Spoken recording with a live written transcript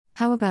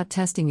How about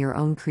testing your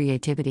own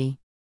creativity?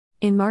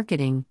 In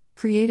marketing,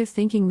 creative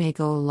thinking may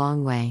go a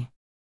long way.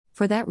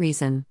 For that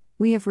reason,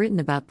 we have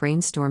written about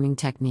brainstorming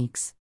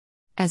techniques,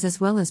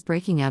 as well as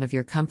breaking out of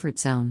your comfort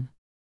zone.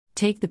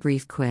 Take the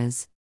brief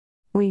quiz.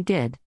 We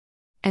did.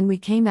 And we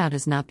came out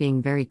as not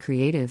being very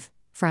creative,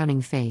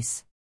 frowning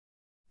face.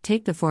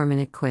 Take the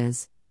 4-minute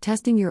quiz,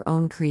 testing your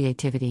own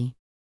creativity.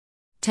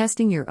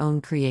 Testing your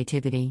own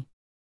creativity.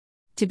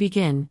 To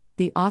begin,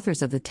 the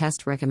authors of the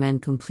test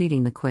recommend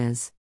completing the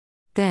quiz,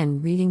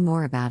 then reading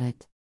more about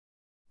it.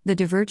 The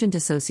Divergent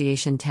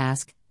Association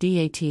Task,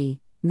 DAT,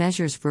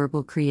 measures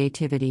verbal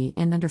creativity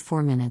in under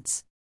 4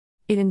 minutes.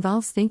 It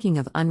involves thinking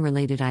of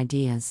unrelated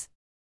ideas.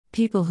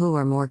 People who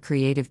are more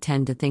creative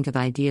tend to think of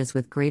ideas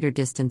with greater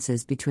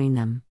distances between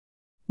them.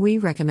 We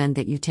recommend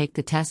that you take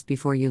the test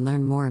before you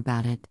learn more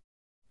about it.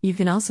 You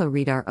can also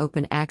read our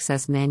open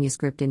access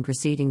manuscript in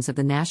Proceedings of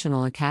the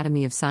National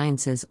Academy of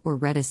Sciences or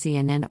read a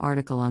CNN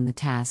article on the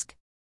task.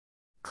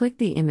 Click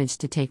the image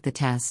to take the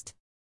test.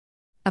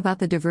 About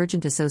the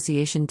Divergent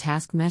Association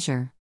Task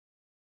Measure.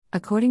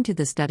 According to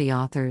the study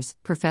authors,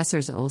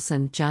 Professors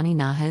Olson, Johnny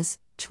Nahas,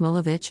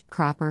 Chmielewicz,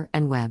 Cropper,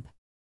 and Webb,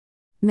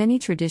 many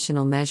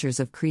traditional measures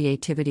of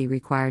creativity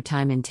require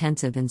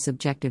time-intensive and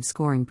subjective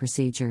scoring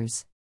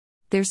procedures.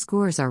 Their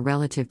scores are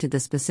relative to the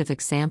specific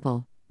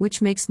sample,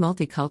 which makes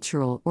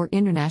multicultural or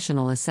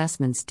international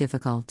assessments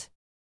difficult.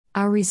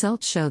 Our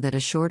results show that a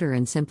shorter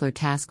and simpler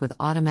task with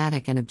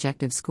automatic and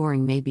objective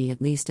scoring may be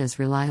at least as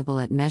reliable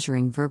at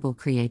measuring verbal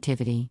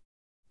creativity.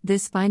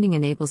 This finding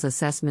enables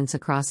assessments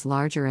across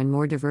larger and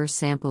more diverse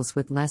samples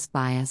with less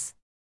bias.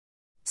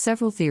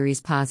 Several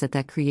theories posit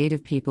that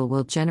creative people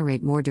will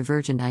generate more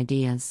divergent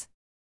ideas.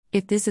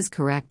 If this is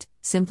correct,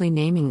 simply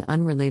naming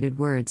unrelated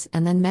words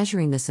and then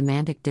measuring the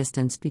semantic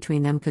distance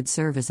between them could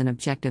serve as an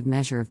objective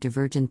measure of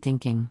divergent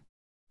thinking.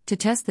 To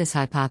test this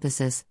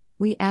hypothesis,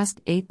 we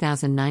asked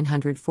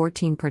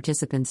 8,914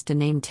 participants to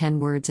name 10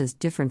 words as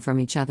different from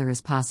each other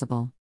as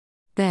possible.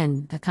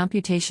 Then, a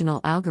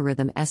computational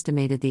algorithm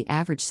estimated the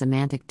average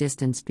semantic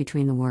distance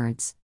between the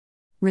words.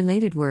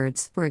 Related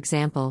words, for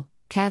example,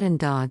 cat and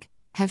dog,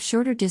 have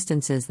shorter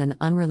distances than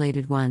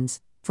unrelated ones,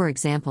 for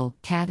example,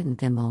 cat and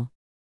thimble.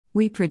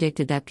 We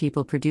predicted that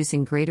people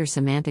producing greater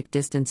semantic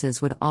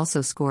distances would also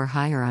score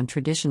higher on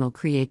traditional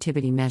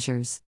creativity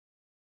measures.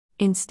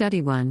 In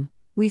Study 1,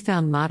 we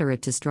found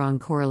moderate to strong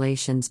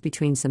correlations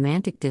between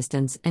semantic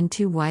distance and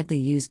two widely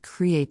used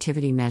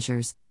creativity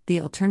measures: the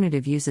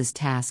alternative uses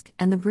task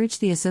and the bridge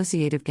the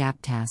associative gap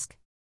task.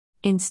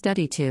 In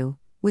Study 2,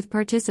 with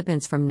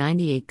participants from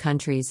 98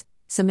 countries,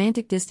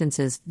 semantic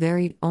distances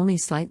varied only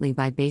slightly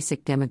by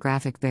basic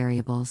demographic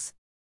variables.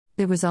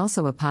 There was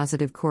also a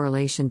positive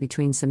correlation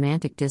between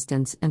semantic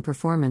distance and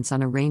performance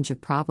on a range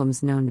of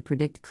problems known to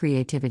predict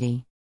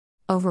creativity.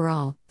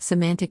 Overall,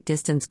 semantic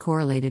distance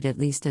correlated at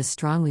least as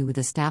strongly with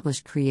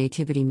established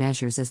creativity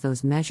measures as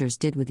those measures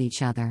did with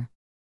each other.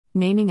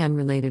 Naming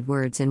unrelated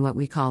words in what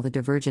we call the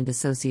divergent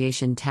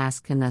association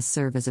task can thus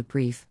serve as a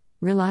brief,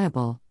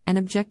 reliable, and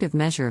objective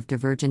measure of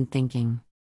divergent thinking.